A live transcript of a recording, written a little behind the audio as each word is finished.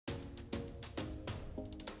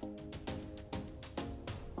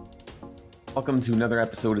Welcome to another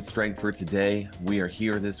episode of Strength for Today. We are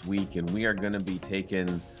here this week and we are going to be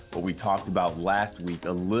taking what we talked about last week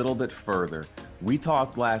a little bit further. We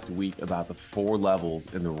talked last week about the 4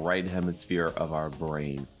 levels in the right hemisphere of our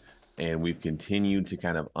brain. And we've continued to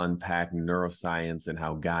kind of unpack neuroscience and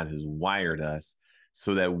how God has wired us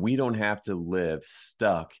so that we don't have to live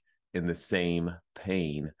stuck in the same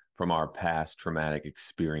pain from our past traumatic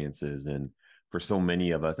experiences. And for so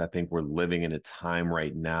many of us, I think we're living in a time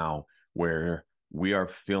right now where we are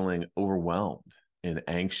feeling overwhelmed and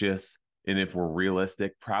anxious. And if we're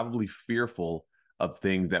realistic, probably fearful of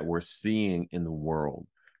things that we're seeing in the world.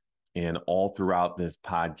 And all throughout this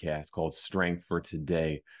podcast called Strength for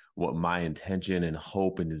Today, what my intention and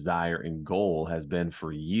hope and desire and goal has been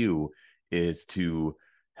for you is to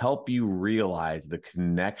help you realize the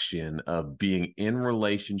connection of being in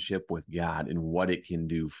relationship with God and what it can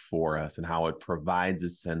do for us and how it provides a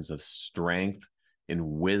sense of strength and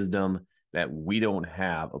wisdom that we don't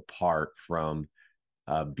have apart from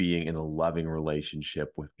being in a loving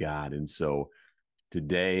relationship with God. And so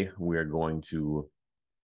today we are going to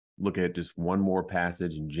look at just one more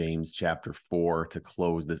passage in James chapter 4 to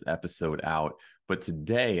close this episode out. But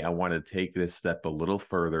today I want to take this step a little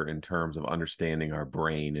further in terms of understanding our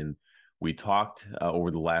brain. And we talked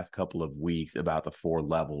over the last couple of weeks about the 4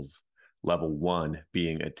 levels. Level 1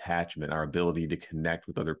 being attachment, our ability to connect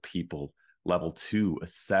with other people. Level 2,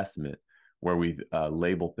 assessment, where we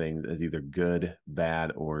label things as either good,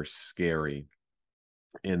 bad, or scary.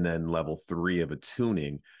 And then level 3 of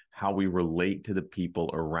attuning, how we relate to the people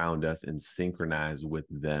around us and synchronize with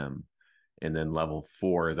them. And then level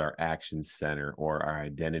 4 is our action center or our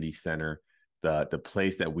identity center, the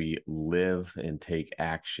place that we live and take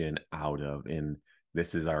action out of. And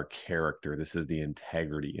this is our character. This is the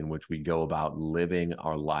integrity in which we go about living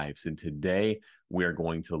our lives. And today we are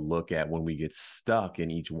going to look at when we get stuck in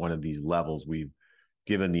each one of these levels. We've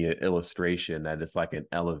given the illustration that it's like an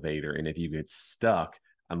elevator. And if you get stuck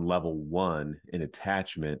on level 1 in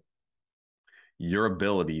attachment, your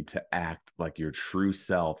ability to act like your true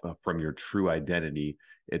self from your true identity,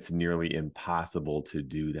 it's nearly impossible to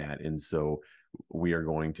do that. And so we are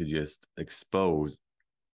going to just expose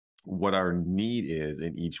what our need is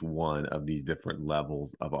in each one of these different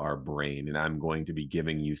levels of our brain. And I'm going to be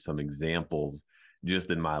giving you some examples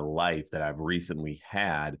just in my life that I've recently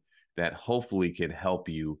had that hopefully can help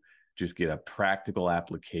you just get a practical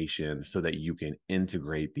application so that you can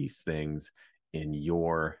integrate these things in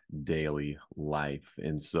your daily life.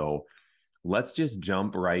 And so let's just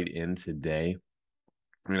jump right in today.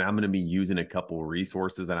 And I'm going to be using a couple of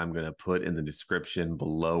resources that I'm going to put in the description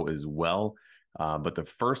below as well. But the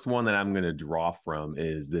first one that I'm going to draw from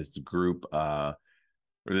is this group or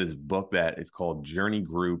this book that it's called Journey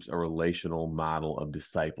Groups, a Relational Model of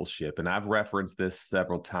Discipleship. And I've referenced this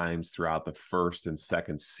several times throughout the first and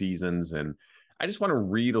second seasons. And I just want to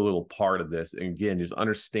read a little part of this. And again, just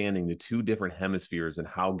understanding the 2 different hemispheres and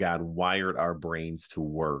how God wired our brains to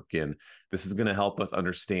work. And this is going to help us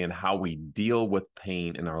understand how we deal with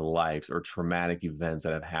pain in our lives or traumatic events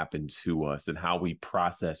that have happened to us and how we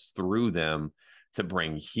process through them to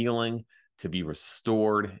bring healing, to be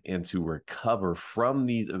restored, and to recover from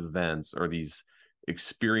these events or these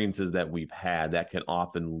experiences that we've had that can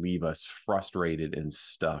often leave us frustrated and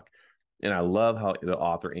stuck. And I love how the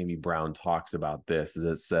author Amy Brown talks about this, as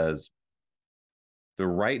it says, the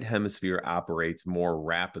right hemisphere operates more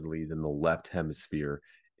rapidly than the left hemisphere.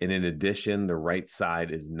 And in addition, the right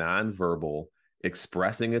side is nonverbal,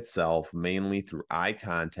 expressing itself mainly through eye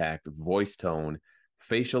contact, voice tone,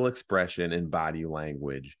 facial expression, and body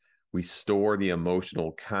language. We store the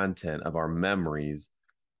emotional content of our memories,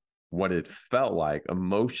 what it felt like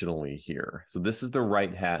emotionally here. So this is the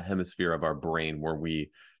right hemisphere of our brain where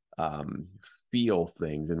we feel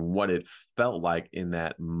things and what it felt like in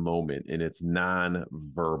that moment. And it's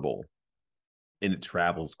non-verbal and it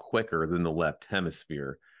travels quicker than the left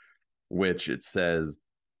hemisphere, which it says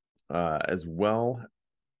as well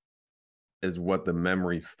as what the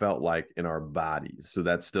memory felt like in our bodies. So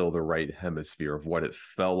that's still the right hemisphere of what it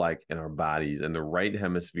felt like in our bodies. And the right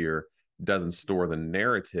hemisphere doesn't store the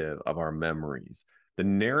narrative of our memories. The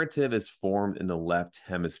narrative is formed in the left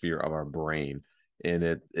hemisphere of our brain. And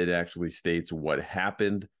it actually states what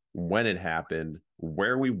happened, when it happened,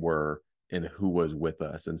 where we were, and who was with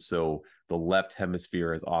us. And so the left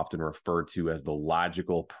hemisphere is often referred to as the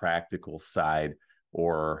logical, practical side,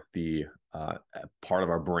 or the part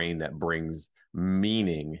of our brain that brings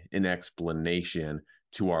meaning and explanation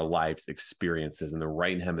to our life's experiences. And the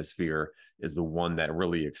right hemisphere is the one that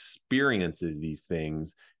really experiences these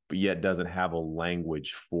things, but yet doesn't have a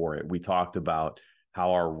language for it. We talked about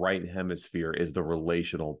how our right hemisphere is the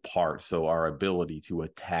relational part. So our ability to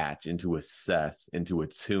attach and to assess and to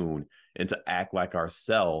attune and to act like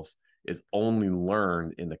ourselves is only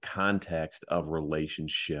learned in the context of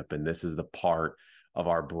relationship. And this is the part of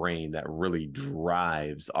our brain that really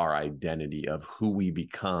drives our identity of who we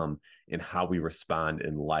become and how we respond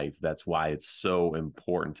in life. That's why it's so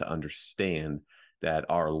important to understand that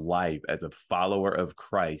our life as a follower of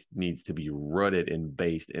Christ needs to be rooted and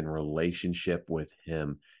based in relationship with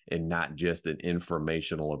Him, and not just an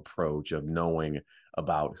informational approach of knowing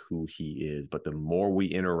about who He is. But the more we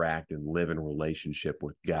interact and live in relationship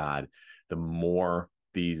with God, the more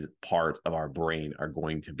these parts of our brain are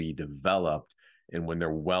going to be developed. And when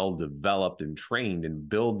they're well developed and trained and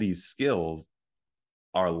build these skills,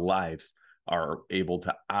 our lives are able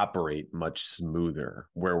to operate much smoother,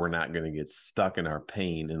 where we're not going to get stuck in our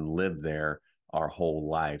pain and live there our whole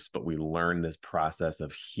lives. But we learn this process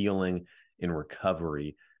of healing and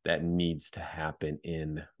recovery that needs to happen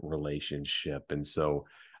in relationship. And so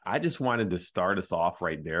I just wanted to start us off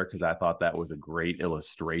right there because I thought that was a great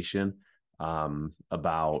illustration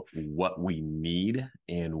about what we need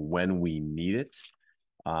and when we need it.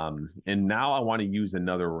 And now I want to use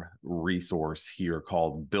another resource here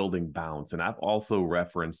called Building Bounce. And I've also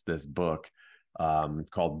referenced this book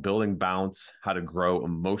called Building Bounce, How to Grow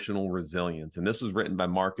Emotional Resilience. And this was written by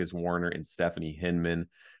Marcus Warner and Stephanie Hinman.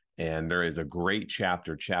 And there is a great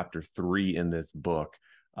chapter 3 in this book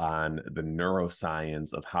on the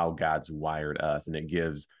neuroscience of how God's wired us. And it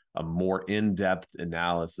gives a more in-depth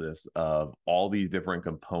analysis of all these different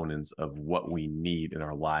components of what we need in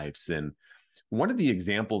our lives. And one of the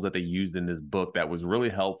examples that they used in this book that was really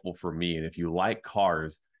helpful for me, and if you like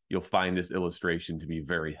cars, you'll find this illustration to be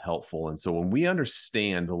very helpful. And so when we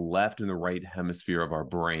understand the left and the right hemisphere of our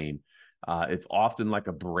brain, it's often like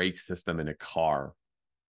a brake system in a car,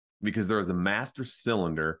 because there is a master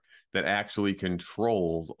cylinder that actually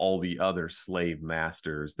controls all the other slave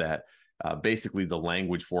masters. That basically the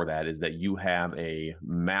language for that is that you have a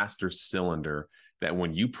master cylinder that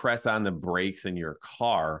when you press on the brakes in your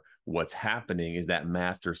car, what's happening is that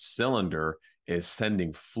master cylinder is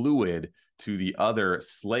sending fluid to the other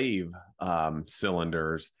slave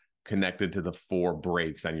cylinders connected to the 4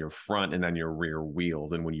 brakes on your front and on your rear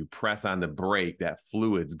wheels. And when you press on the brake, that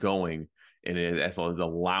fluid's going, and it is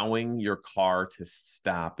allowing your car to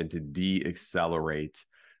stop and to de-accelerate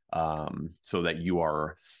so that you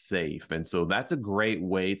are safe. And so that's a great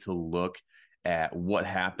way to look at what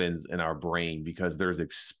happens in our brain, because there's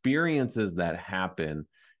experiences that happen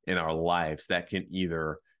in our lives that can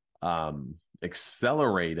either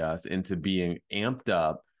accelerate us into being amped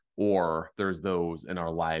up, or there's those in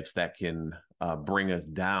our lives that can bring us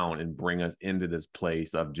down and bring us into this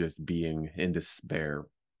place of just being in despair.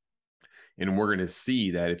 And we're going to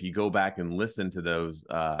see that if you go back and listen to those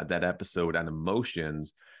that episode on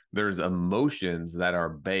emotions, there's emotions that are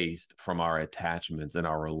based from our attachments and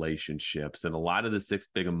our relationships. And a lot of the 6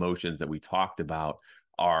 big emotions that we talked about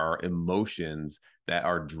are emotions that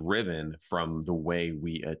are driven from the way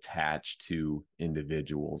we attach to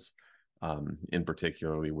individuals, in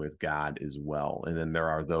particularly with God as well. And then there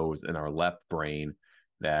are those in our left brain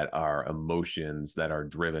that are emotions that are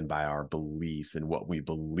driven by our beliefs and what we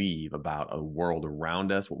believe about a world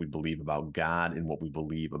around us, what we believe about God, and what we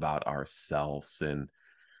believe about ourselves. And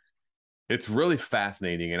it's really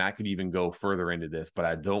fascinating. And I could even go further into this, but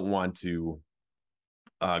I don't want to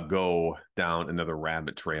go down another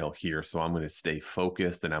rabbit trail here. So I'm going to stay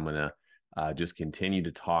focused, and I'm going to just continue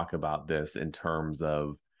to talk about this in terms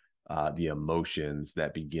of the emotions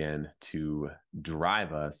that begin to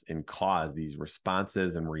drive us and cause these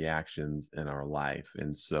responses and reactions in our life.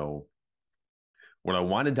 And so what I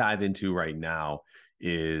want to dive into right now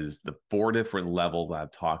is the 4 different levels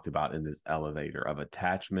I've talked about in this elevator of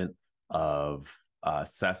attachment, of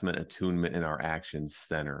assessment, attunement, and our action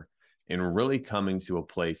center. And really coming to a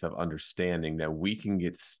place of understanding that we can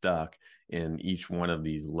get stuck in each one of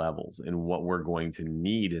these levels, and what we're going to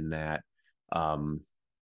need in that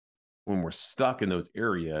when we're stuck in those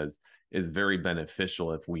areas is very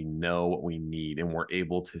beneficial if we know what we need and we're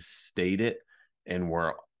able to state it, and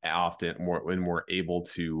we're able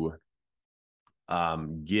to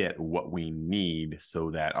get what we need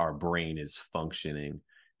so that our brain is functioning,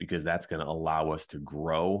 because that's going to allow us to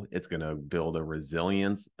grow. It's going to build a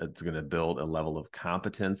resilience. It's going to build a level of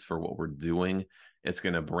competence for what we're doing. It's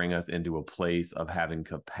going to bring us into a place of having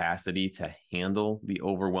capacity to handle the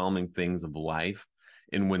overwhelming things of life.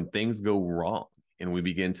 And when things go wrong and we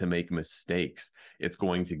begin to make mistakes, it's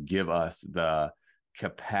going to give us the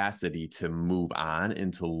capacity to move on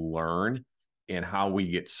and to learn, and how we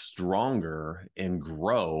get stronger and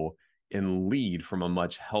grow and lead from a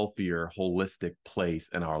much healthier, holistic place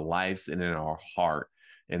in our lives and in our heart.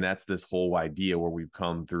 And that's this whole idea where we've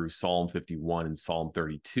come through Psalm 51 and Psalm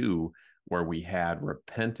 32, where we had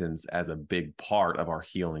repentance as a big part of our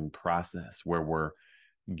healing process, where we're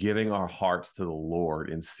giving our hearts to the Lord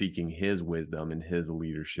and seeking his wisdom and his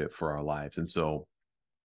leadership for our lives. And so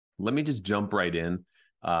let me just jump right in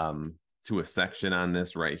to a section on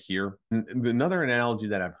this right here. And another analogy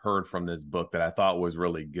that I've heard from this book that I thought was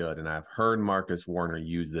really good, and I've heard Marcus Warner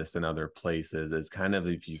use this in other places, is kind of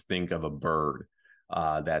if you think of a bird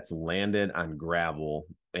that's landed on gravel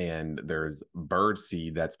and there's bird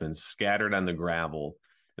seed that's been scattered on the gravel.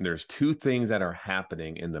 And there's two things that are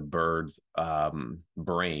happening in the bird's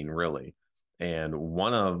brain, really. And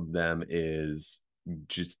one of them is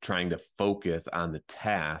just trying to focus on the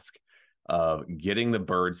task of getting the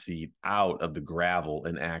bird seed out of the gravel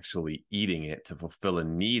and actually eating it to fulfill a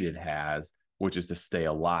need it has, which is to stay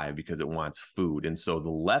alive because it wants food. And so the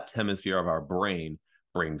left hemisphere of our brain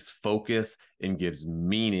brings focus and gives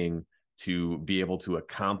meaning to be able to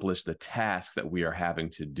accomplish the tasks that we are having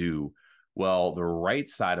to do. Well, the right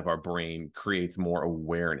side of our brain creates more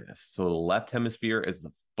awareness. So the left hemisphere is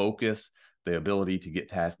the focus, the ability to get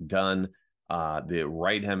tasks done. The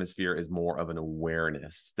right hemisphere is more of an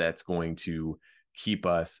awareness that's going to keep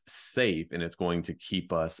us safe and it's going to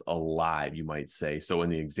keep us alive, you might say. So in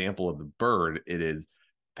the example of the bird, it is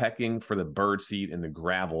pecking for the bird seed in the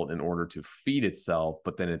gravel in order to feed itself,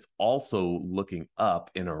 but then it's also looking up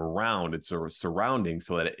and around its surroundings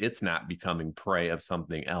so that it's not becoming prey of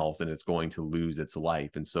something else and it's going to lose its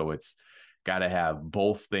life. And so it's got to have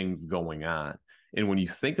both things going on. And when you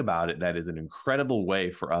think about it, that is an incredible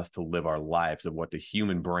way for us to live our lives of what the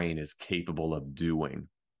human brain is capable of doing.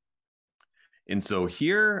 And so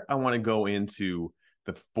here I want to go into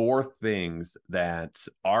the four things that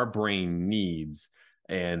our brain needs.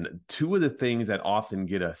 And two of the things that often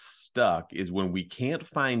get us stuck is when we can't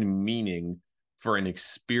find meaning for an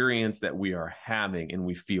experience that we are having and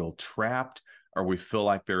we feel trapped or we feel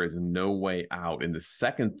like there is no way out. And the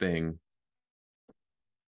second thing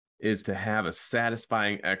is to have a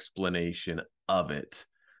satisfying explanation of it.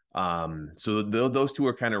 So those two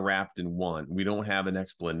are kind of wrapped in one. We don't have an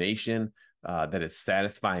explanation that is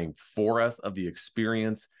satisfying for us of the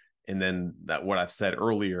experience. And then that what I've said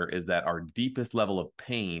earlier is that our deepest level of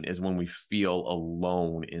pain is when we feel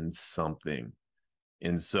alone in something.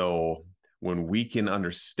 And so when we can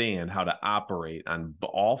understand how to operate on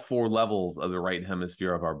all four levels of the right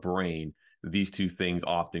hemisphere of our brain, these two things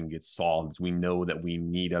often get solved. We know that we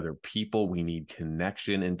need other people, we need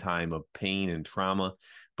connection in time of pain and trauma,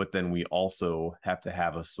 but then we also have to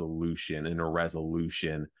have a solution and a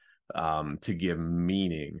resolution to give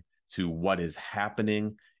meaning to what is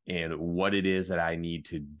happening and what it is that I need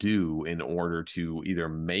to do in order to either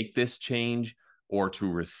make this change or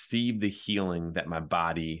to receive the healing that my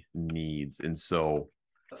body needs. And so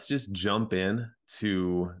let's just jump in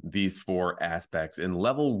to these four aspects. In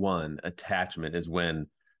level one, attachment is when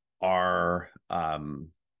our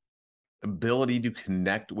ability to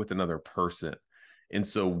connect with another person. And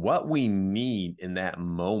so what we need in that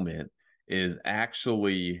moment is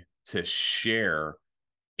actually to share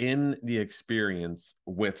in the experience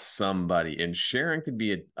with somebody. And sharing could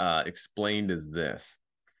be explained as this.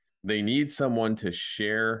 They need someone to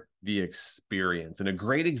share the experience. And a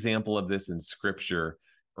great example of this in scripture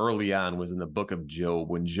early on was in the book of Job.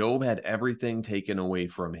 When Job had everything taken away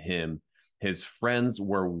from him, his friends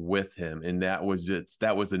were with him, and that was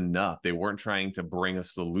enough. They weren't trying to bring a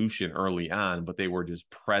solution early on, but they were just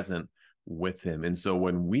present with him. And so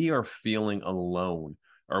when we are feeling alone,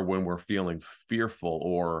 or when we're feeling fearful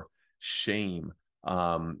or shame,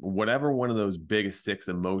 whatever one of those biggest six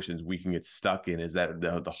emotions we can get stuck in, is that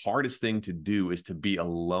the hardest thing to do is to be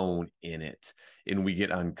alone in it, and we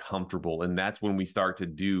get uncomfortable. And that's when we start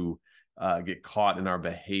to get caught in our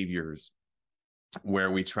behaviors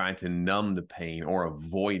where we try to numb the pain or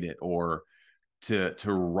avoid it or to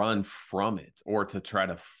run from it or to try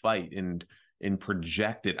to fight and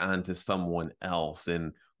project it onto someone else.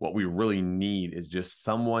 And what we really need is just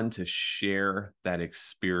someone to share that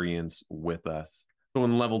experience with us. So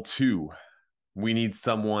in level two, we need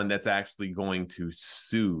someone that's actually going to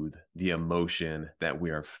soothe the emotion that we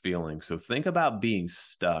are feeling. So think about being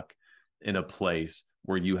stuck in a place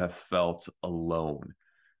where you have felt alone,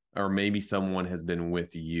 or maybe someone has been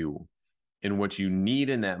with you. And what you need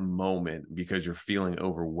in that moment, because you're feeling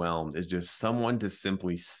overwhelmed, is just someone to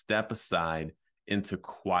simply step aside into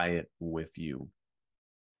quiet with you.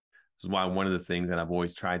 This is why one of the things that I've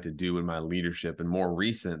always tried to do in my leadership, and more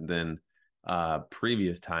recent than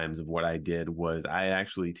previous times of what I did was I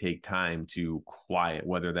actually take time to quiet,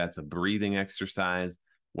 whether that's a breathing exercise,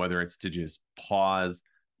 whether it's to just pause,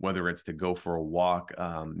 whether it's to go for a walk.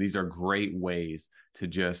 These are great ways to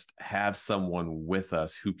just have someone with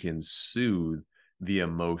us who can soothe the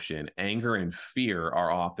emotion. Anger and fear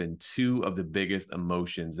are often two of the biggest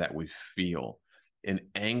emotions that we feel. And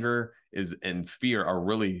anger is and fear are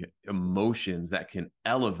really emotions that can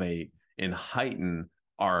elevate and heighten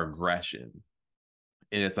our aggression.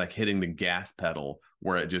 And it's like hitting the gas pedal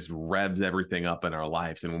where it just revs everything up in our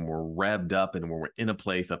lives. And when we're revved up and when we're in a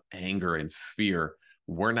place of anger and fear,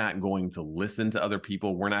 we're not going to listen to other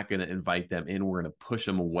people. We're not going to invite them in. We're going to push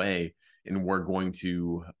them away. And we're going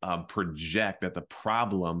to project that the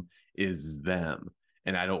problem is them.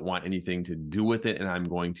 And I don't want anything to do with it. And I'm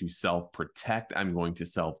going to self protect. I'm going to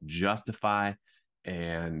self justify.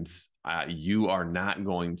 And you are not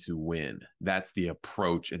going to win. That's the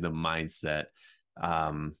approach and the mindset,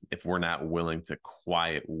 if we're not willing to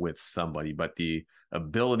quiet with somebody. But the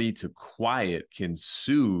ability to quiet can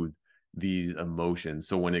soothe these emotions.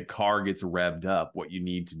 So when a car gets revved up, what you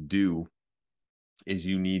need to do is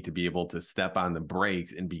you need to be able to step on the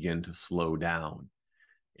brakes and begin to slow down.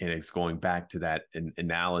 And it's going back to that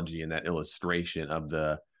analogy and that illustration of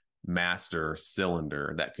the master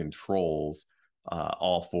cylinder that controls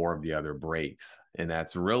all four of the other brakes. And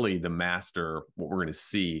that's really the master, what we're going to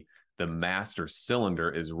see. The master cylinder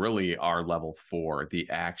is really our level 4, the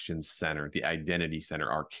action center, the identity center,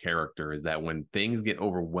 our character. Is that when things get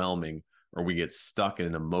overwhelming or we get stuck in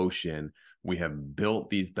an emotion, we have built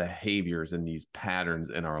these behaviors and these patterns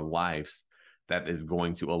in our lives that is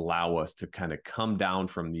going to allow us to kind of come down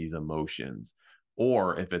from these emotions.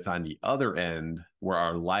 Or if it's on the other end where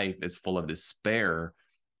our life is full of despair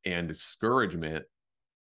and discouragement,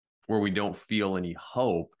 where we don't feel any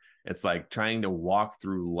hope, it's like trying to walk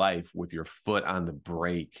through life with your foot on the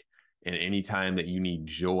brake. And anytime that you need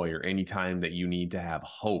joy or anytime that you need to have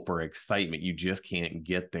hope or excitement, you just can't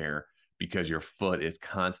get there because your foot is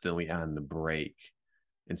constantly on the brake.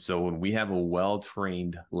 And so when we have a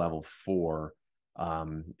well-trained level 4,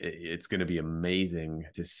 it's going to be amazing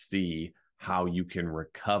to see how you can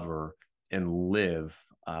recover and live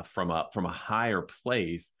from a higher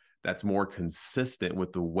place that's more consistent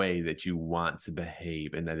with the way that you want to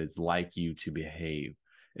behave and that is like you to behave.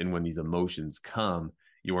 And when these emotions come,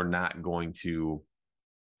 you are not going to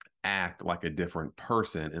act like a different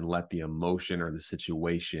person and let the emotion or the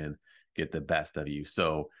situation get the best of you.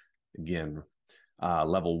 So again,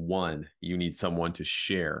 level 1, you need someone to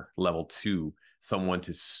share. Level 2, someone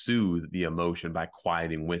to soothe the emotion by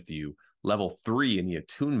quieting with you. Level 3, in the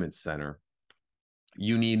attunement center,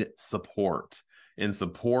 you need support. And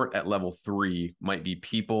support at level 3 might be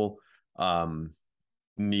people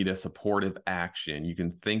need a supportive action. You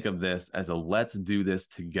can think of this as a let's do this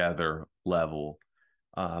together level.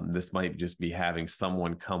 This might just be having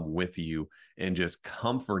someone come with you and just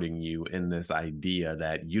comforting you in this idea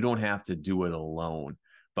that you don't have to do it alone,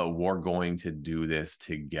 but we're going to do this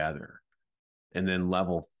together. And then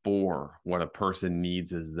level 4, what a person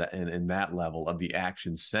needs is that in that level of the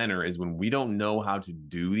action center is when we don't know how to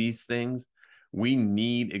do these things, we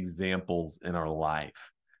need examples in our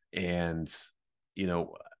life. And, you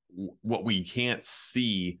know, what we can't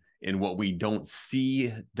see and what we don't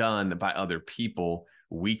see done by other people,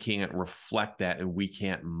 we can't reflect that and we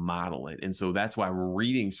can't model it. And so that's why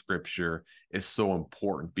reading scripture is so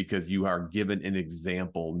important, because you are given an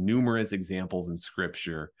example, numerous examples in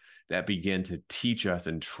scripture that begin to teach us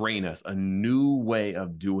and train us a new way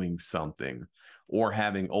of doing something, or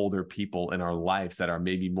having older people in our lives that are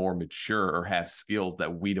maybe more mature or have skills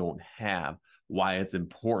that we don't have. Why it's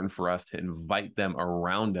important for us to invite them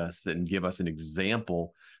around us and give us an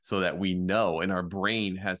example so that we know, and our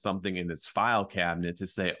brain has something in its file cabinet to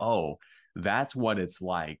say, oh, that's what it's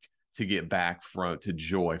like to get back to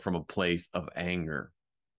joy from a place of anger.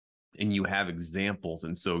 And you have examples.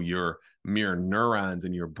 And so your mirror neurons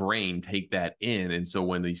in your brain take that in. And so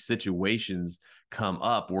when these situations come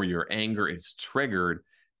up where your anger is triggered,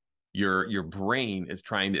 your brain is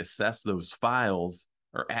trying to assess those files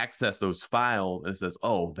or access those files, and it says,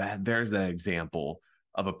 oh, there's that example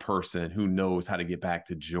of a person who knows how to get back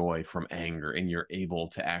to joy from anger. And you're able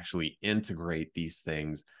to actually integrate these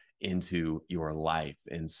things into your life.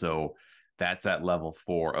 And so that's at level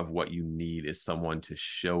 4 of what you need, is someone to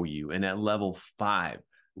show you. And at level 5,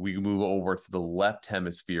 we move over to the left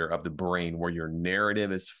hemisphere of the brain, where your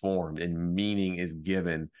narrative is formed and meaning is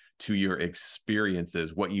given to your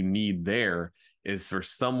experiences. What you need there is for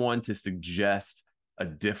someone to suggest a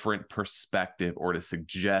different perspective or to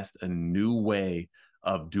suggest a new way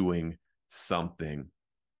of doing something.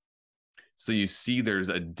 So you see, there's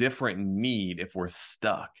a different need if we're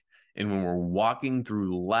stuck. And when we're walking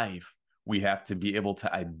through life, we have to be able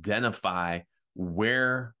to identify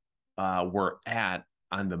where we're at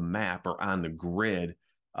on the map or on the grid.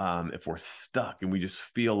 If we're stuck and we just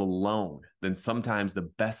feel alone, then sometimes the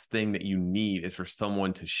best thing that you need is for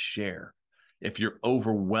someone to share. If you're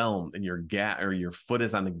overwhelmed and your foot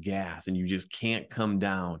is on the gas and you just can't come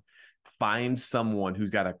down, find someone who's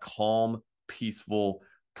got a calm, peaceful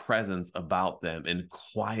presence about them and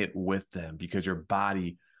quiet with them, because your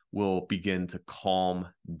body will begin to calm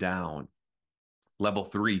down. Level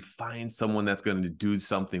 3, find someone that's going to do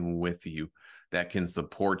something with you that can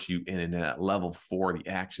support you in and at level 4, the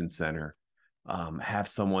action center. Have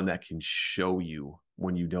someone that can show you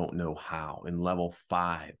when you don't know how. In level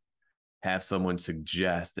 5, have someone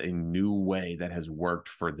suggest a new way that has worked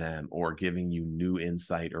for them or giving you new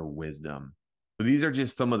insight or wisdom. So these are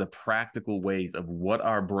just some of the practical ways of what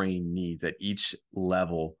our brain needs at each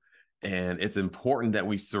level. And it's important that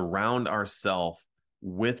we surround ourselves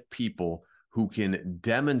with people who can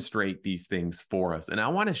demonstrate these things for us. And I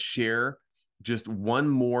want to share just one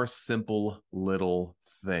more simple little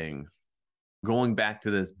thing. Going back to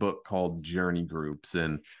this book called Journey Groups,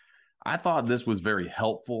 and I thought this was very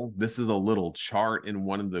helpful. This is a little chart in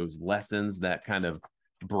one of those lessons that kind of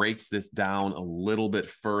breaks this down a little bit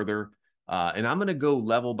further. And I'm going to go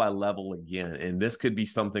level by level again. And this could be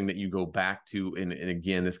something that you go back to. And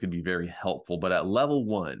again, this could be very helpful. But at level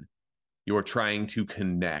 1, you're trying to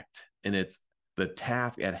connect. And it's the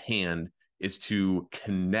task at hand is to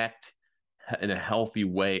connect in a healthy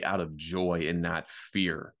way out of joy and not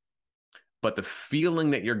fear. But the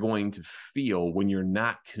feeling that you're going to feel when you're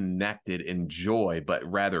not connected in joy, but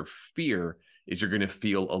rather fear, is you're going to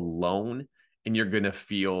feel alone and you're going to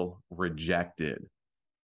feel rejected.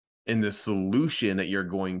 And the solution that you're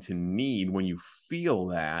going to need when you feel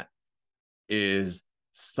that is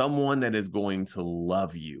someone that is going to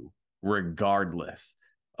love you regardless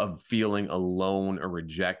of feeling alone or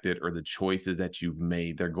rejected or the choices that you've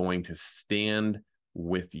made. They're going to stand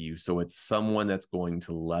with you. So it's someone that's going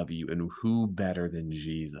to love you. And who better than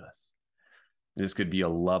Jesus? This could be a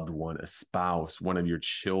loved one, a spouse, one of your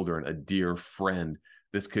children, a dear friend.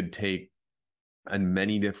 This could take on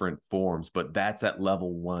many different forms, but that's at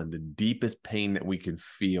level 1. The deepest pain that we can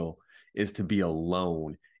feel is to be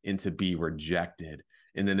alone and to be rejected.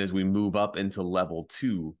 And then as we move up into level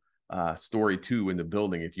 2, story 2 in the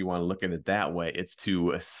building, if you want to look at it that way, it's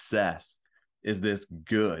to assess, is this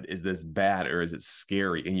good? Is this bad? Or is it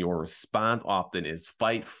scary? And your response often is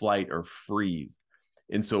fight, flight, or freeze.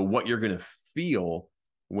 And so what you're going to feel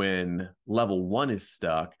when level 1 is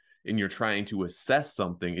stuck and you're trying to assess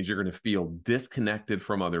something is you're going to feel disconnected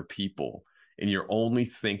from other people. And you're only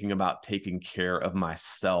thinking about taking care of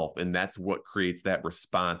myself. And that's what creates that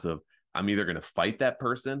response of, I'm either going to fight that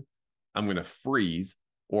person, I'm going to freeze,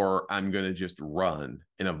 or I'm going to just run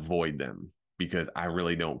and avoid them because I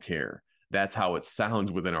really don't care. That's how it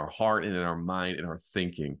sounds within our heart and in our mind and our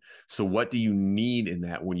thinking. So what do you need in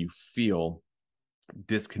that when you feel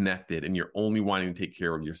disconnected and you're only wanting to take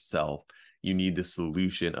care of yourself? You need the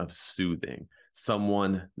solution of soothing,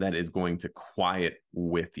 someone that is going to quiet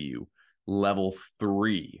with you. Level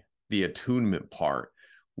 3, the attunement part.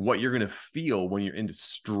 What you're going to feel when you're in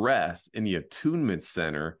distress in the attunement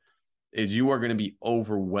center is you are going to be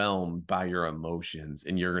overwhelmed by your emotions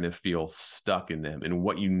and you're going to feel stuck in them. And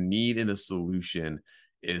what you need in a solution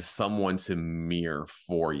is someone to mirror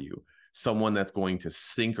for you, someone that's going to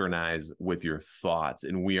synchronize with your thoughts.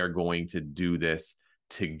 And we are going to do this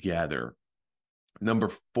together.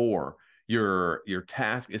 Number 4, your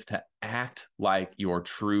task is to act like your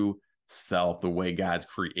true self, the way God's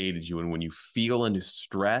created you. And when you feel in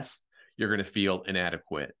distress, you're going to feel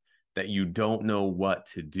inadequate, that you don't know what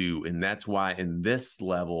to do. And that's why in this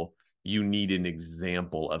level, you need an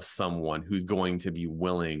example of someone who's going to be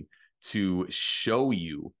willing to show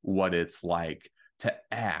you what it's like to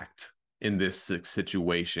act in this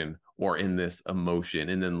situation or in this emotion.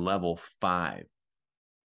 And then level 5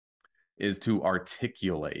 is to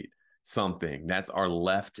articulate something. That's our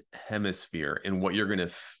left hemisphere. And what you're going to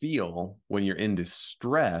feel when you're in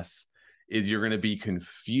distress is you're going to be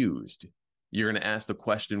confused. You're going to ask the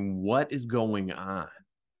question, what is going on?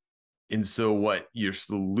 And so what your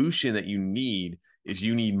solution that you need is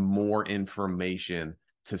you need more information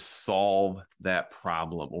to solve that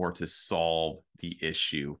problem or to solve the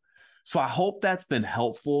issue. So I hope that's been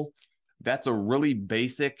helpful. That's a really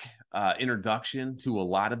basic introduction to a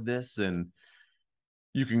lot of this, and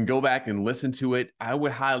you can go back and listen to it. I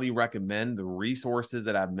would highly recommend the resources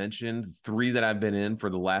that I've mentioned. 3 that I've been in for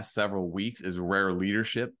the last several weeks is Rare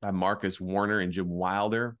Leadership by Marcus Warner and Jim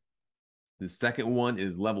Wilder. The second one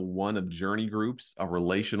is level 1 of journey groups, a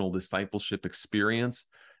relational discipleship experience.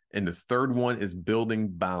 And the third one is building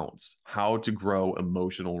bounce, how to grow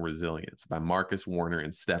emotional resilience by Marcus Warner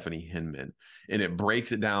and Stephanie Hinman. And it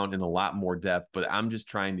breaks it down in a lot more depth, but I'm just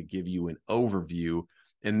trying to give you an overview.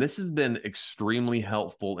 And this has been extremely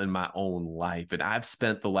helpful in my own life. And I've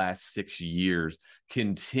spent the last 6 years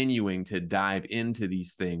continuing to dive into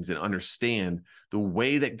these things and understand the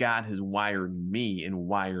way that God has wired me and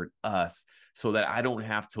wired us so that I don't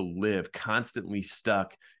have to live constantly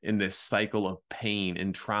stuck in this cycle of pain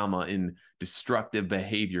and trauma and destructive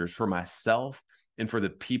behaviors for myself and for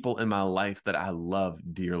the people in my life that I love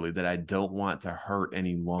dearly, that I don't want to hurt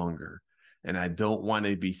any longer. And I don't want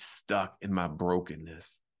to be stuck in my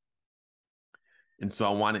brokenness. And so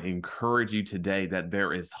I want to encourage you today that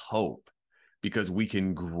there is hope because we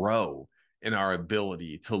can grow in our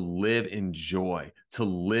ability to live in joy, to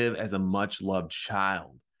live as a much loved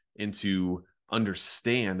child, and to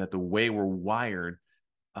understand that the way we're wired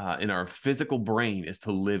in our physical brain is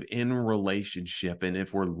to live in relationship. And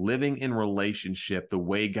if we're living in relationship the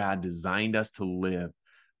way God designed us to live,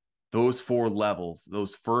 those 4 levels,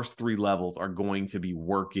 those first 3 levels are going to be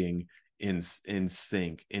working in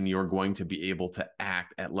sync, and you're going to be able to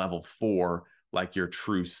act at level 4 like your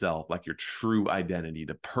true self, like your true identity,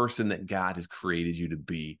 the person that God has created you to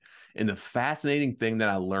be. And the fascinating thing that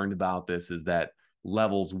I learned about this is that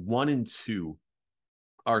levels 1 and 2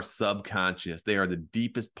 are subconscious. They are the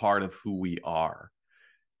deepest part of who we are.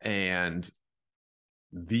 And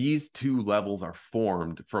these 2 levels are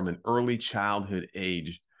formed from an early childhood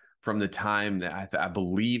age, from the time that I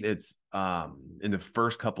believe it's in the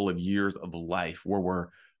first couple of years of life where we're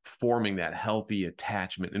forming that healthy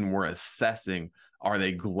attachment and we're assessing, are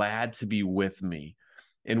they glad to be with me?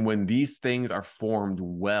 And when these things are formed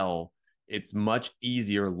well, it's much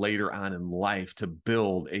easier later on in life to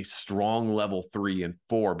build a strong level 3 and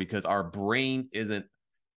 4 because our brain isn't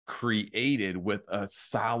created with a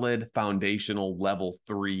solid foundational level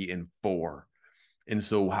 3 and 4. And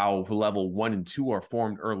so how level 1 and 2 are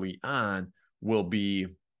formed early on will be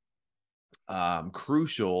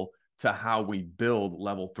crucial to how we build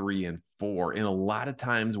level 3 and 4. And a lot of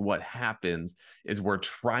times what happens is we're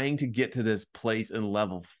trying to get to this place in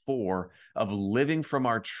level 4 of living from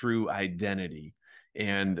our true identity.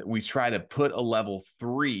 And we try to put a level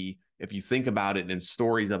 3, if you think about it, in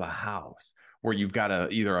stories of a house where you've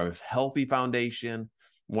got either a healthy foundation,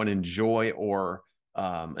 one in joy, or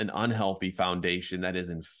an unhealthy foundation that is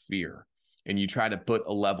in fear. And you try to put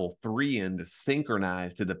a level 3 in to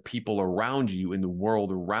synchronize to the people around you in the world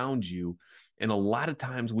around you. And a lot of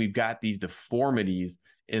times we've got these deformities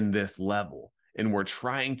in this level, and we're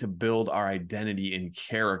trying to build our identity and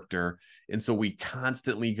character. And so we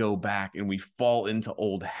constantly go back and we fall into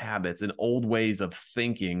old habits and old ways of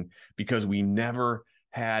thinking because we never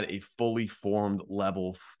had a fully formed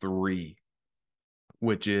level 3,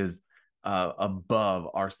 which is above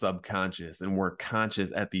our subconscious, and we're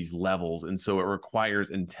conscious at these levels. And so it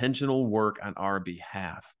requires intentional work on our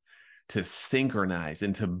behalf to synchronize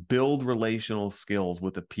and to build relational skills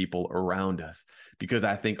with the people around us. Because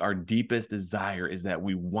I think our deepest desire is that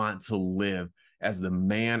we want to live as the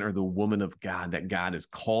man or the woman of God that God has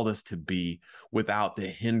called us to be without the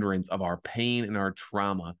hindrance of our pain and our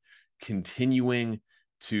trauma continuing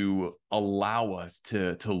to allow us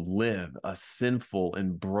to live a sinful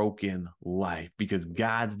and broken life, because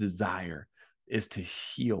God's desire is to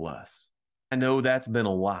heal us. I know that's been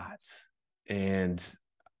a lot, and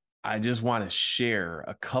I just want to share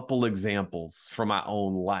a couple examples from my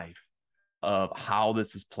own life of how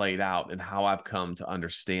this has played out and how I've come to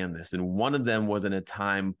understand this. And one of them was in a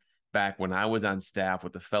time back when I was on staff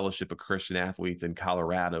with the Fellowship of Christian Athletes in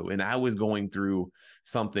Colorado, and I was going through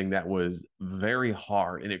something that was very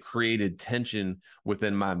hard, and it created tension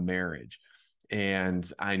within my marriage. And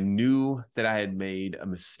I knew that I had made a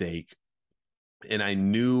mistake, and I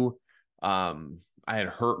knew I had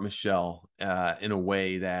hurt Michelle in a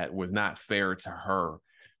way that was not fair to her.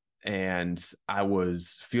 And I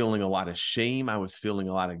was feeling a lot of shame. I was feeling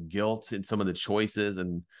a lot of guilt in some of the choices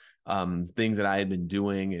and things that I had been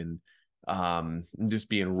doing, and just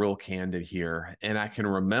being real candid here. And I can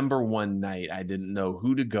remember one night I didn't know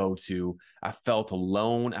who to go to. I felt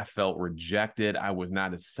alone. I felt rejected. I was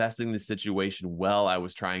not assessing the situation well. I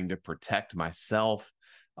was trying to protect myself.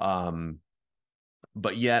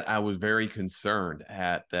 But yet I was very concerned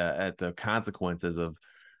at the consequences of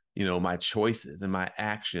my choices and my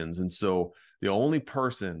actions. And so the only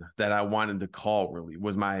person that I wanted to call really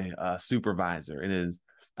was my supervisor. And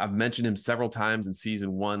I've mentioned him several times in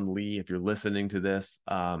season 1. Lee, if you're listening to this,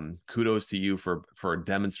 kudos to you for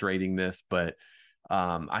demonstrating this. But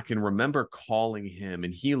I can remember calling him,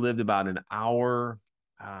 and he lived about an hour.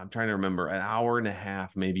 I'm trying to remember, an hour and a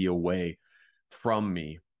half maybe away from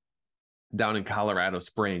me down in Colorado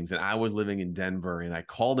Springs. And I was living in Denver. And I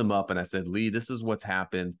called him up and I said, Lee, this is what's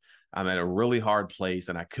happened. I'm at a really hard place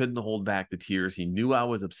and I couldn't hold back the tears. He knew I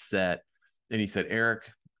was upset. And he said, Eric,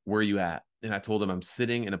 where are you at? And I told him I'm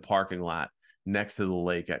sitting in a parking lot next to the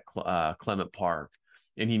lake at Clement Park.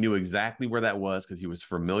 And he knew exactly where that was because he was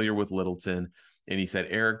familiar with Littleton. And he said,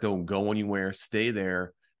 Eric, don't go anywhere. Stay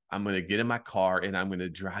there. I'm going to get in my car and I'm going to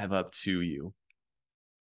drive up to you.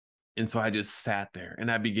 And so I just sat there and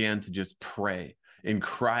I began to just pray and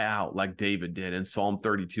cry out like David did in Psalm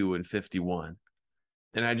 32 and 51.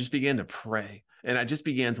 And I just began to pray and I just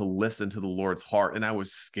began to listen to the Lord's heart. And I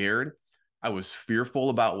was scared. I was fearful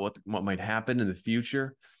about what might happen in the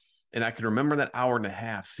future. And I could remember that hour and a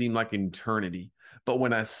half seemed like an eternity. But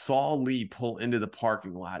when I saw Lee pull into the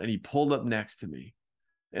parking lot and he pulled up next to me,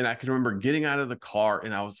 and I can remember getting out of the car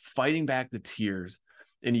and I was fighting back the tears.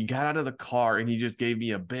 And he got out of the car and he just gave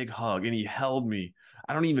me a big hug and he held me.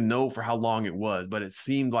 I don't even know for how long it was, but it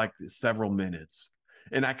seemed like several minutes.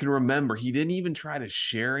 And I can remember he didn't even try to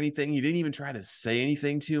share anything. He didn't even try to say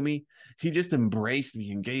anything to me. He just embraced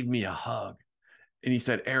me and gave me a hug. And he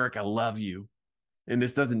said, Eric, I love you. And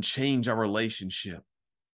this doesn't change our relationship.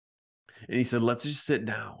 And he said, let's just sit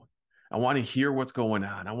down. I want to hear what's going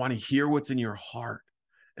on. I want to hear what's in your heart.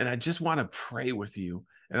 And I just want to pray with you.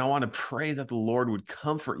 And I want to pray that the Lord would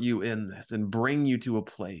comfort you in this and bring you to a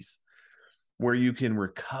place where you can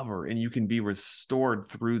recover and you can be restored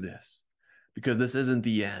through this. Because this isn't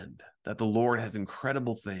the end, that the Lord has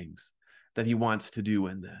incredible things that he wants to do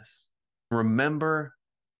in this. Remember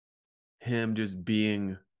him just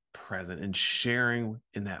being present and sharing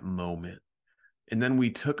in that moment. And then we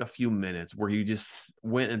took a few minutes where he just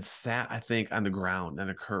went and sat, I think, on the ground on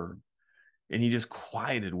a curb. And he just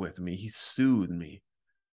quieted with me. He soothed me.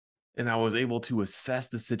 And I was able to assess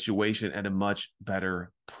the situation at a much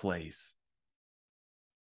better place.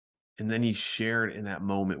 And then he shared in that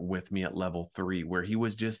moment with me at level 3, where he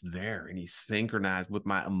was just there and he synchronized with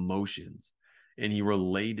my emotions and he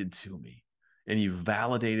related to me and he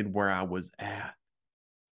validated where I was at.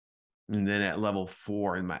 And then at level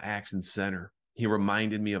 4 in my action center, he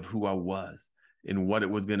reminded me of who I was and what it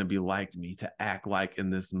was going to be like me to act like in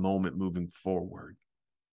this moment moving forward.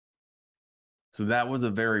 So that was a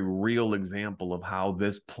very real example of how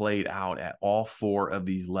this played out at all 4 of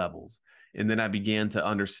these levels. And then I began to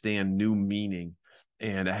understand new meaning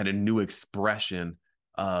and I had a new expression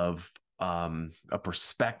of a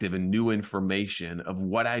perspective and new information of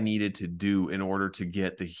what I needed to do in order to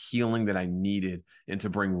get the healing that I needed and to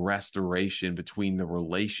bring restoration between the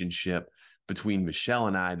relationship between Michelle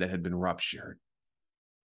and I that had been ruptured.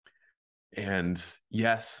 And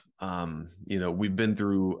yes, we've been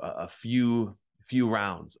through a few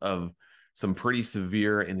rounds of some pretty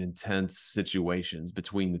severe and intense situations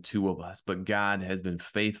between the two of us, but God has been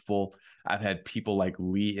faithful. I've had people like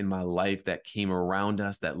Lee in my life that came around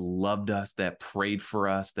us, that loved us, that prayed for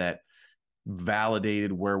us, that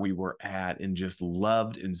validated where we were at and just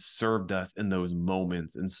loved and served us in those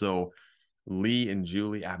moments. And so Lee and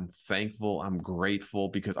Julie, I'm thankful, I'm grateful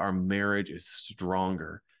because our marriage is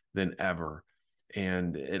stronger than ever.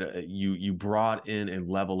 And you brought in a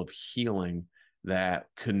level of healing that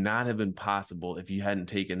could not have been possible if you hadn't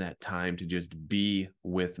taken that time to just be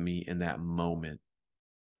with me in that moment.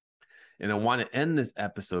 And I want to end this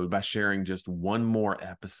episode by sharing just one more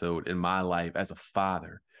episode in my life as a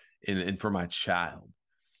father and for my child.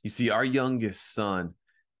 You see, our youngest son,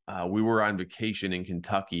 we were on vacation in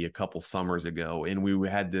Kentucky a couple summers ago, and we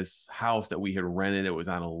had this house that we had rented. It was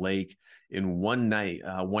on a lake. And one night,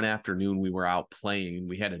 one afternoon, we were out playing, and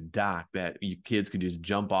we had a dock that you kids could just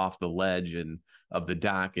jump off the ledge and of the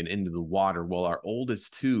dock and into the water. Well, our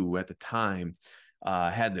oldest 2 at the time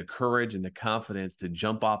had the courage and the confidence to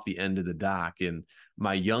jump off the end of the dock. And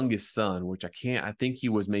my youngest son, which I think he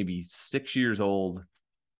was maybe 6 years old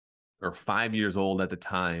or 5 years old at the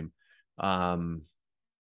time,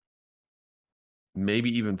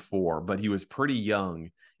 maybe even 4, but he was pretty young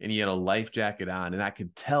and he had a life jacket on. And I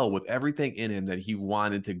could tell with everything in him that he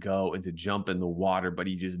wanted to go and to jump in the water, but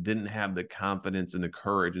he just didn't have the confidence and the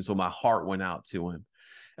courage. And so my heart went out to him.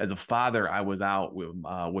 As a father, I was out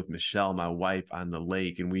with Michelle, my wife, on the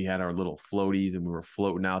lake, and we had our little floaties and we were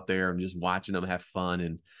floating out there and just watching them have fun.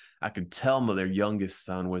 And I could tell their youngest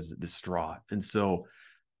son was distraught. And so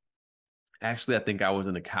actually, I think I was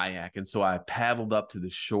in a kayak. And so I paddled up to the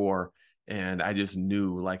shore and I just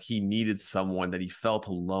knew like he needed someone, that he felt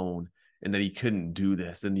alone. and that he couldn't do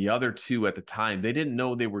this. And the other two at the time, they didn't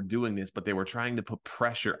know they were doing this, but they were trying to put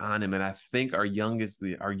pressure on him. And I think our youngest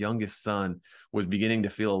son was beginning to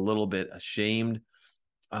feel a little bit ashamed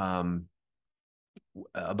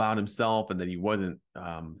about himself, and that he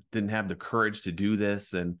didn't have the courage to do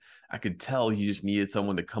this. And I could tell he just needed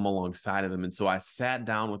someone to come alongside of him. And so I sat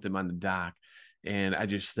down with him on the dock, and I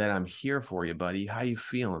just said, "I'm here for you, buddy. How you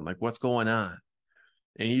feeling? Like, what's going on?"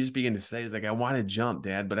 And he just began to say, he's like, "I want to jump,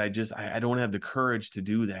 Dad, but I don't have the courage to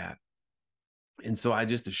do that." And so I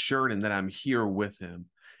just assured him that I'm here with him.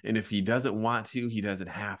 And if he doesn't want to, he doesn't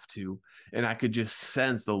have to. And I could just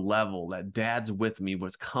sense the level that Dad's with me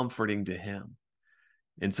was comforting to him.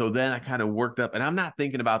 And so then I kind of worked up, and I'm not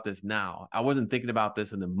thinking about this now. I wasn't thinking about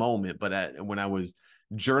this in the moment, but when I was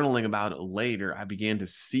journaling about it later, I began to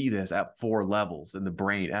see this at 4 levels in the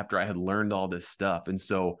brain after I had learned all this stuff. And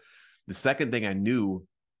so the second thing I knew,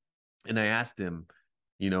 and I asked him,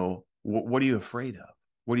 what are you afraid of?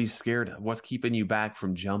 What are you scared of? What's keeping you back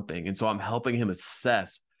from jumping? And so I'm helping him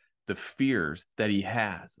assess the fears that he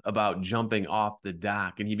has about jumping off the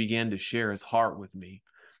dock. And he began to share his heart with me.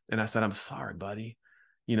 And I said, "I'm sorry, buddy.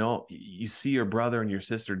 You see your brother and your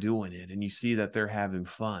sister doing it, and you see that they're having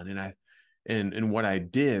fun." And what I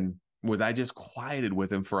did was I just quieted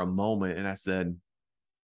with him for a moment, and I said,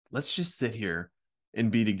 "Let's just sit here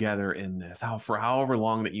and be together in this, for however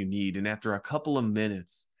long that you need." And after a couple of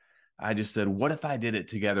minutes, I just said, "What if I did it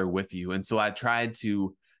together with you?" And so I tried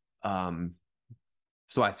to,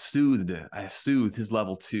 so I soothed his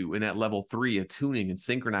level 2. And at level 3, attuning and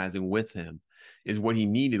synchronizing with him is what he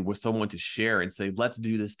needed, was someone to share and say, "Let's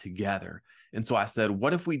do this together." And so I said,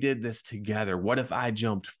 "What if we did this together? What if I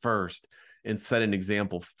jumped first and set an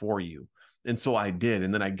example for you?" And so I did.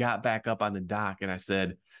 And then I got back up on the dock and I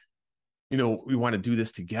said, "We want to do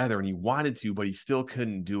this together." And he wanted to, but he still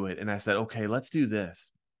couldn't do it. And I said, "Okay, let's do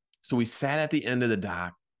this." So we sat at the end of the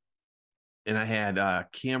dock, and I had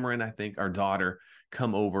Cameron, I think our daughter,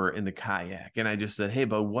 come over in the kayak. And I just said, "Hey,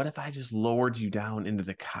 but what if I just lowered you down into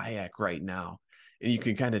the kayak right now? And you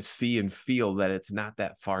can kind of see and feel that it's not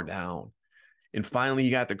that far down." And finally, he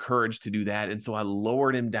got the courage to do that. And so I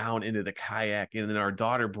lowered him down into the kayak. And then our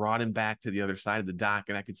daughter brought him back to the other side of the dock.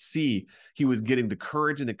 And I could see he was getting the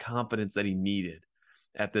courage and the confidence that he needed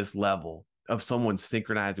at this level of someone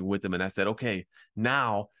synchronizing with him. And I said, "Okay,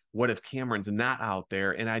 now what if Cameron's not out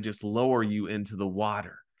there and I just lower you into the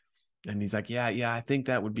water?" And he's like, yeah, I think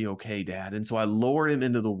that would be okay, Dad." And so I lowered him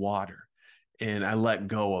into the water and I let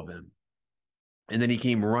go of him. And then he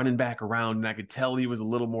came running back around, and I could tell he was a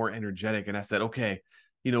little more energetic. And I said, "Okay,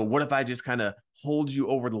 what if I just kind of hold you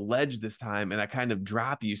over the ledge this time, and I kind of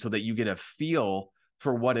drop you so that you get a feel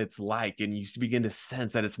for what it's like, and you begin to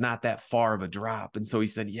sense that it's not that far of a drop?" And so he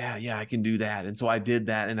said, yeah, I can do that. And so I did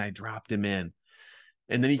that, and I dropped him in.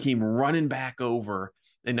 And then he came running back over,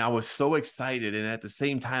 and I was so excited. And at the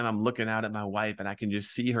same time, I'm looking out at my wife, and I can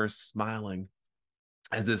just see her smiling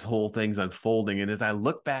as this whole thing's unfolding. And as I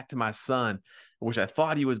look back to my son, which I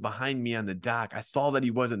thought he was behind me on the dock, I saw that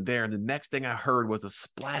he wasn't there. And the next thing I heard was a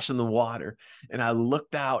splash in the water. And I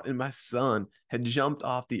looked out, and my son had jumped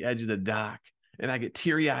off the edge of the dock. And I get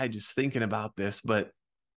teary-eyed just thinking about this, but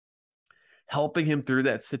helping him through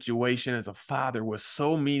that situation as a father was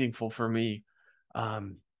so meaningful for me,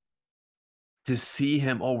 to see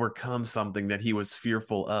him overcome something that he was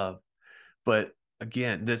fearful of. But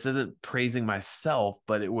again, this isn't praising myself,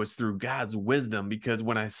 but it was through God's wisdom, because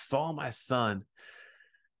when I saw my son,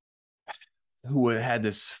 who had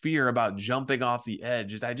this fear about jumping off the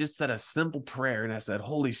edge, I just said a simple prayer, and I said,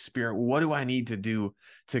 "Holy Spirit, what do I need to do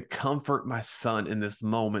to comfort my son in this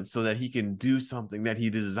moment so that he can do something that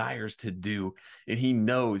he desires to do?" And he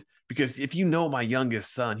knows, because if you know my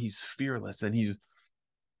youngest son, he's fearless, and he's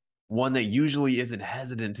one that usually isn't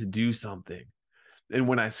hesitant to do something. And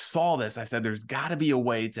when I saw this, I said, "There's got to be a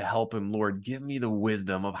way to help him. Lord, give me the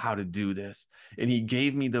wisdom of how to do this." And he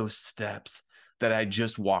gave me those steps that I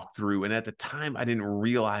just walked through. And at the time, I didn't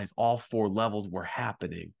realize all 4 levels were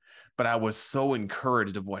happening, but I was so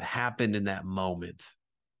encouraged of what happened in that moment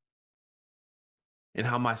and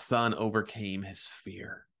how my son overcame his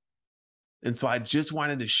fear. And so I just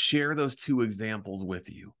wanted to share those 2 examples with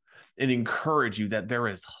you and encourage you that there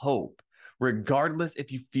is hope, regardless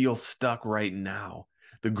if you feel stuck right now.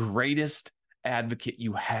 The greatest advocate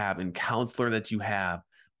you have and counselor that you have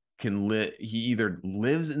can live. He either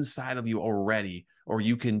lives inside of you already, or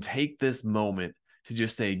you can take this moment to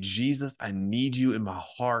just say, "Jesus, I need you in my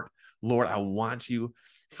heart. Lord, I want you.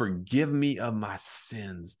 Forgive me of my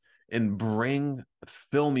sins and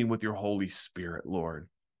fill me with your Holy Spirit, Lord."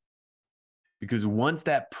 Because once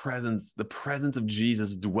that presence, the presence of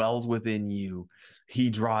Jesus dwells within you, he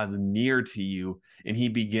draws near to you and he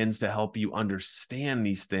begins to help you understand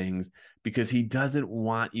these things because he doesn't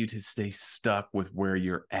want you to stay stuck with where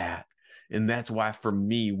you're at. And that's why, for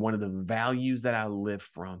me, one of the values that I live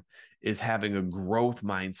from is having a growth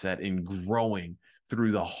mindset and growing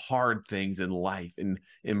through the hard things in life and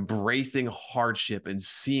embracing hardship and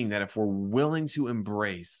seeing that if we're willing to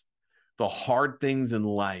embrace the hard things in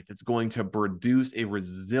life, it's going to produce a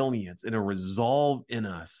resilience and a resolve in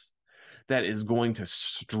us that is going to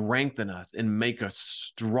strengthen us and make us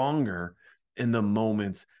stronger in the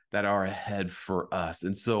moments that are ahead for us.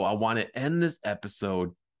 And so I want to end this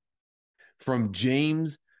episode from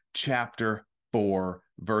James chapter 4,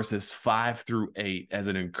 verses 5 through 8 as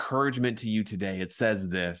an encouragement to you today. It says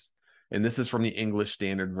this, and this is from the English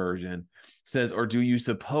Standard Version. It says, "Or do you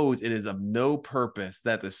suppose it is of no purpose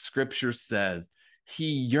that the scripture says, he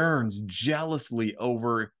yearns jealously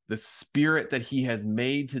over the spirit that he has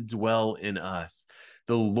made to dwell in us?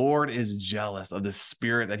 The Lord is jealous of the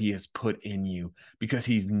spirit that he has put in you because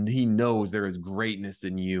he knows there is greatness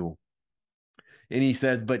in you." And he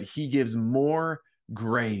says, "But he gives more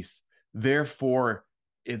grace. Therefore,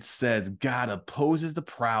 it says, God opposes the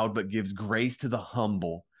proud, but gives grace to the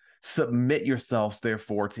humble. Submit yourselves,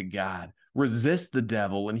 therefore, to God. Resist the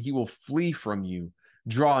devil, and he will flee from you.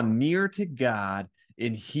 Draw near to God,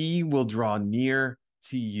 and he will draw near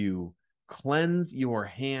to you. Cleanse your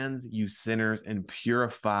hands, you sinners, and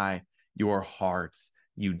purify your hearts,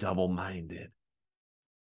 you double-minded."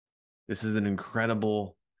 This is an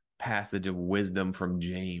incredible passage of wisdom from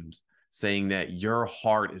James, saying that your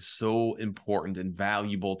heart is so important and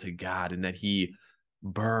valuable to God and that he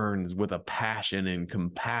burns with a passion and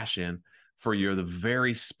compassion for the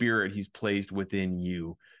very spirit he's placed within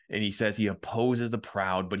you. And he says he opposes the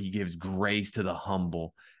proud, but he gives grace to the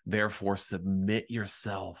humble. Therefore, submit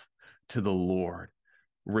yourself to the Lord.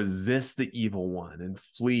 Resist the evil one and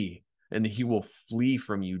flee, and he will flee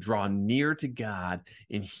from you. Draw near to God,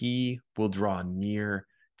 and he will draw near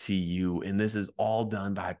to you. And this is all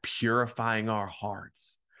done by purifying our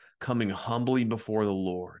hearts, coming humbly before the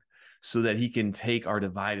Lord, so that he can take our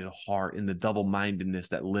divided heart and the double-mindedness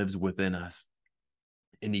that lives within us,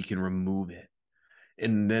 and he can remove it.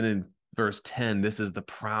 And then in verse 10, this is the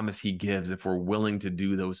promise he gives if we're willing to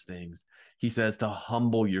do those things. He says to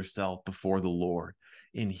humble yourself before the Lord,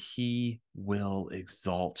 and he will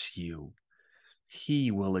exalt you. He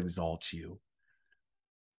will exalt you.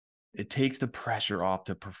 It takes the pressure off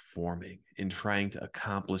to performing and trying to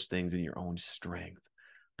accomplish things in your own strength,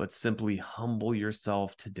 but simply humble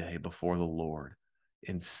yourself today before the Lord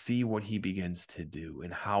and see what he begins to do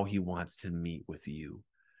and how he wants to meet with you,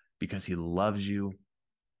 because he loves you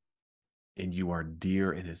and you are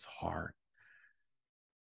dear in his heart.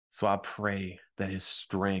 So I pray that his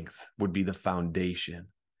strength would be the foundation,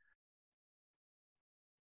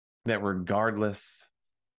 that regardless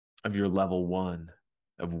of your level one,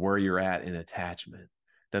 of where you're at in attachment,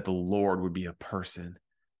 that the Lord would be a person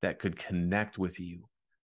that could connect with you,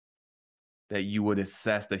 that you would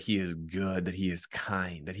assess that he is good, that he is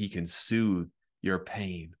kind, that he can soothe your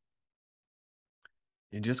pain,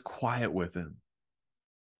 and just quiet with him.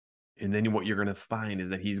 And then what you're going to find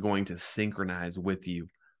is that he's going to synchronize with you.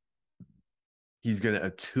 He's going to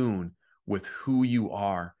attune with who you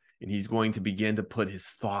are, and he's going to begin to put his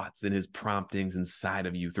thoughts and his promptings inside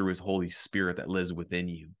of you through his Holy Spirit that lives within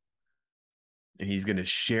you. And he's going to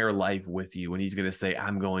share life with you, and he's going to say,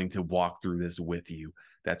 I'm going to walk through this with you.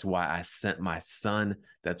 That's why I sent my son.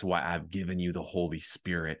 That's why I've given you the Holy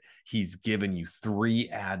Spirit. He's given you 3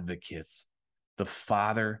 advocates, the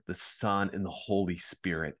Father, the Son, and the Holy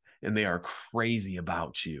Spirit, and they are crazy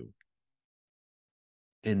about you.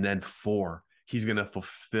 And then 4, he's going to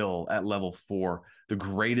fulfill at level 4 the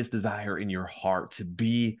greatest desire in your heart, to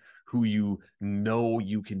be who you know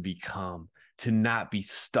you can become, to not be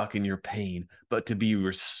stuck in your pain, but to be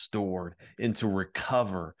restored and to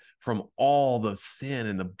recover from all the sin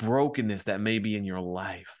and the brokenness that may be in your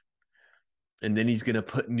life. And then he's going to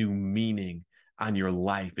put new meaning on your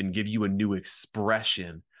life and give you a new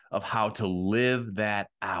expression of how to live that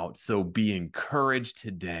out. So be encouraged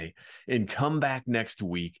today, and come back next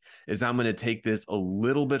week as I'm going to take this a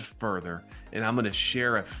little bit further, and I'm going to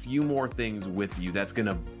share a few more things with you that's going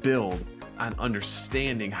to build on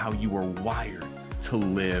understanding how you are wired to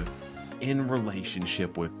live in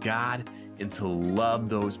relationship with God and to love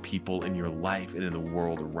those people in your life and in the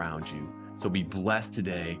world around you. So be blessed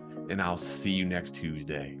today, and I'll see you next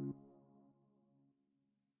Tuesday.